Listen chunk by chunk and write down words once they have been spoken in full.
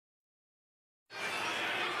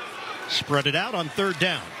Spread it out on third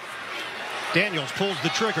down. Daniels pulls the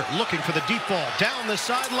trigger, looking for the deep ball down the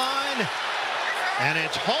sideline, and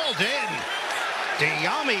it's hauled in.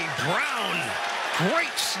 De'Ami Brown,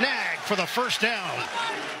 great snag for the first down.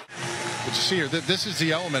 But you see here, this is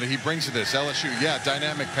the element he brings to this. LSU, yeah,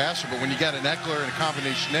 dynamic passer, but when you got an Eckler and a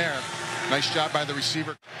combination there, nice job by the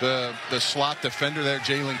receiver. The slot defender there,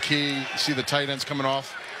 Jalen Key. You see the tight ends coming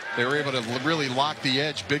off. They were able to really lock the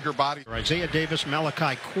edge, bigger body. Isaiah Davis,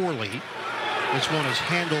 Malachi Corley. This one is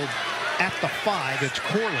handled at the 5. It's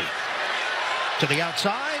Corley to the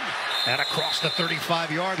outside and across the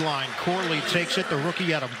 35-yard line. Corley takes it, the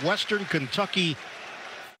rookie out of Western Kentucky.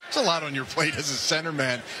 It's a lot on your plate as a center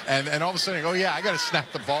man, and all of a sudden, oh yeah, I got to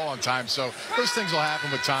snap the ball on time. So those things will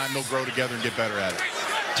happen with time. They'll grow together and get better at it.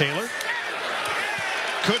 Taylor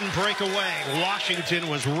couldn't break away. Washington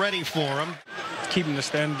was ready for him. Keeping the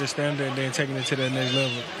standard, and then taking it to the next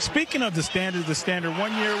level. Speaking of the standard,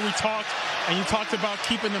 1 year we talked, and you talked about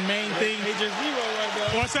keeping the main thing. Agent Zero right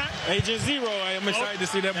there. What's that? Agent Zero. I'm excited to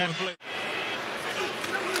see that one play.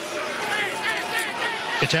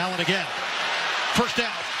 It's Allen again. First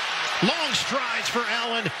down. Long strides for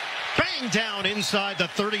Allen. Bang down inside the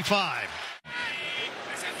 35.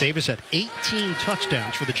 Davis had 18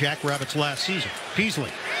 touchdowns for the Jackrabbits last season.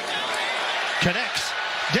 Peasley connects.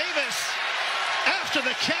 Davis after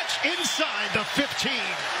the catch inside the 15.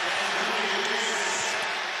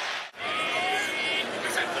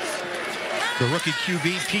 The rookie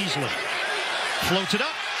QB Peasley floats it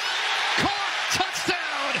up. Caught.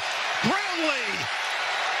 Touchdown. Brownlee.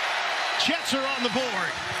 Jets are on the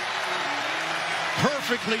board.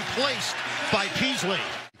 Perfectly placed by Peasley.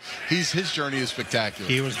 His journey is spectacular.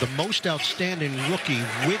 He was the most outstanding rookie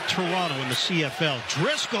with Toronto in the CFL.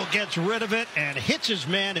 Driscoll gets rid of it and hits his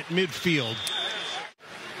man at midfield.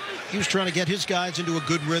 He was trying to get his guys into a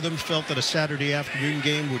good rhythm, felt that a Saturday afternoon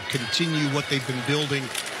game would continue what they've been building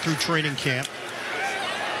through training camp.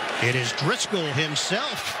 It is Driscoll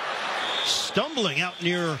himself stumbling out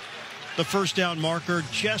near the first down marker,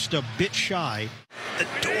 just a bit shy. The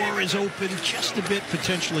door is open just a bit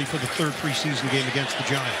potentially for the third preseason game against the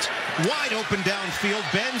Giants. Wide open downfield,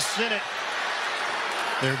 Ben Sinnott.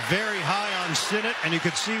 They're very high on Sinnott, and you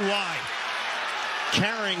could see why.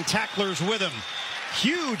 Carrying tacklers with him.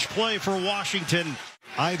 Huge play for Washington.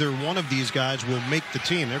 Either one of these guys will make the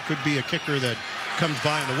team. There could be a kicker that comes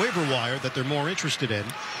by on the waiver wire that they're more interested in.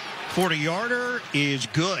 40-yarder is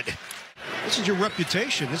good. This is your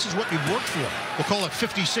reputation. This is what you've worked for. We'll call it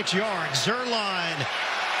 56 yards. Zerline.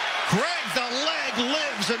 Greg the leg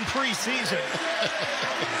lives in preseason.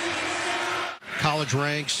 College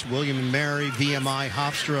ranks, William and Mary, VMI,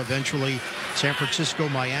 Hofstra, eventually San Francisco,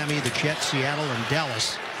 Miami, the Jets, Seattle, and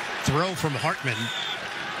Dallas. Throw from Hartman.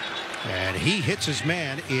 And he hits his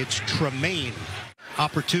man. It's Tremaine.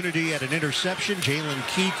 Opportunity at an interception. Jalen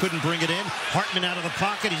Key couldn't bring it in. Hartman out of the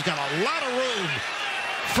pocket. He's got a lot of room.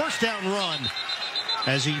 First down run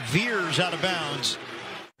as he veers out of bounds.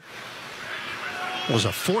 Was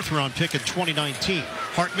a fourth-round pick in 2019.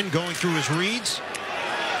 Hartman going through his reads.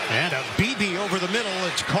 And a BB over the middle.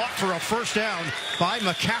 It's caught for a first down by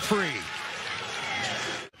McCaffrey.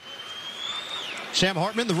 Sam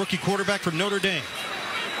Hartman, the rookie quarterback from Notre Dame.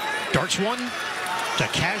 Darts one to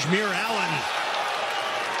Kashmir Allen.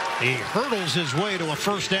 He hurdles his way to a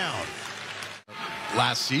first down.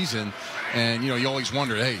 Last season, and you always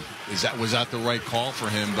wondered, hey, was that the right call for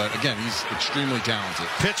him? But again, he's extremely talented.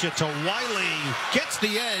 Pitch it to Wiley, gets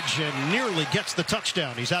the edge and nearly gets the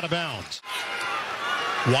touchdown. He's out of bounds.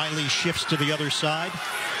 Wiley shifts to the other side.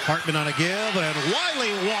 Hartman on a give, and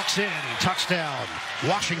Wiley walks in. Touchdown,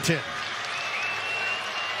 Washington.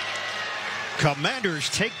 Commanders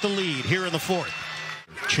take the lead here in the fourth.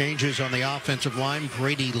 Changes on the offensive line.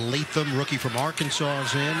 Brady Latham, rookie from Arkansas,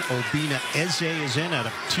 is in. Obina Eze is in out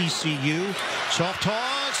of TCU. Soft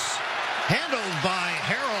toss. Handled by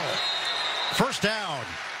Harrell. First down.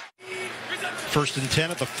 First and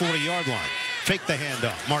 10 at the 40-yard line. Fake the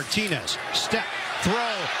handoff. Martinez. Step.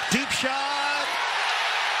 Throw. Deep shot.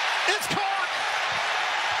 It's caught.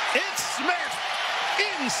 It's Smith.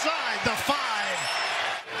 Inside the 5.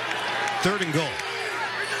 Third and goal.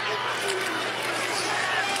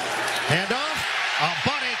 Handoff.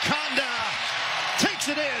 Abate Conda takes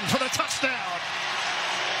it in for the touchdown.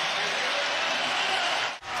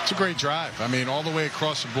 It's a great drive. I mean, all the way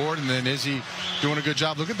across the board, and then Izzy doing a good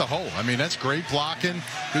job. Look at the hole. I mean, that's great blocking.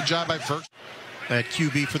 Good job by First. At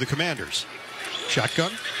QB for the Commanders.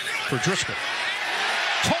 Shotgun for Driscoll.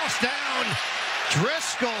 Toss down.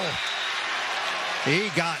 Driscoll. He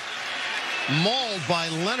got mauled by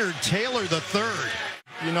Leonard Taylor III.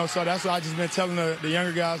 So that's what I just been telling the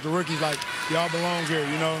younger guys, the rookies, like, y'all belong here,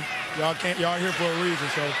 Y'all here for a reason.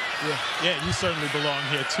 So yeah, you certainly belong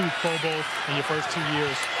here. 2 Pro Bowls in your first 2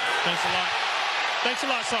 years. Thanks a lot. Thanks a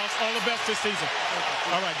lot, Sauce. All the best this season.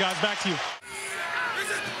 All right, guys, back to you.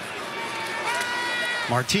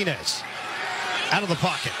 Martinez out of the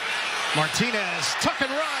pocket. Martinez, tuck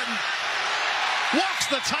and run. Walks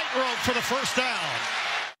the tightrope for the first down.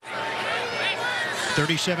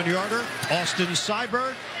 37-yarder, Austin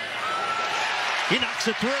Seibert. He knocks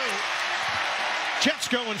it through. Jets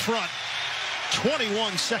go in front.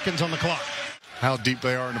 21 seconds on the clock. How deep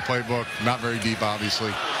they are in the playbook. Not very deep,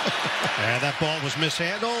 obviously. And that ball was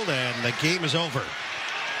mishandled, and the game is over.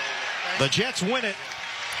 The Jets win it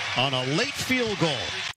on a late field goal.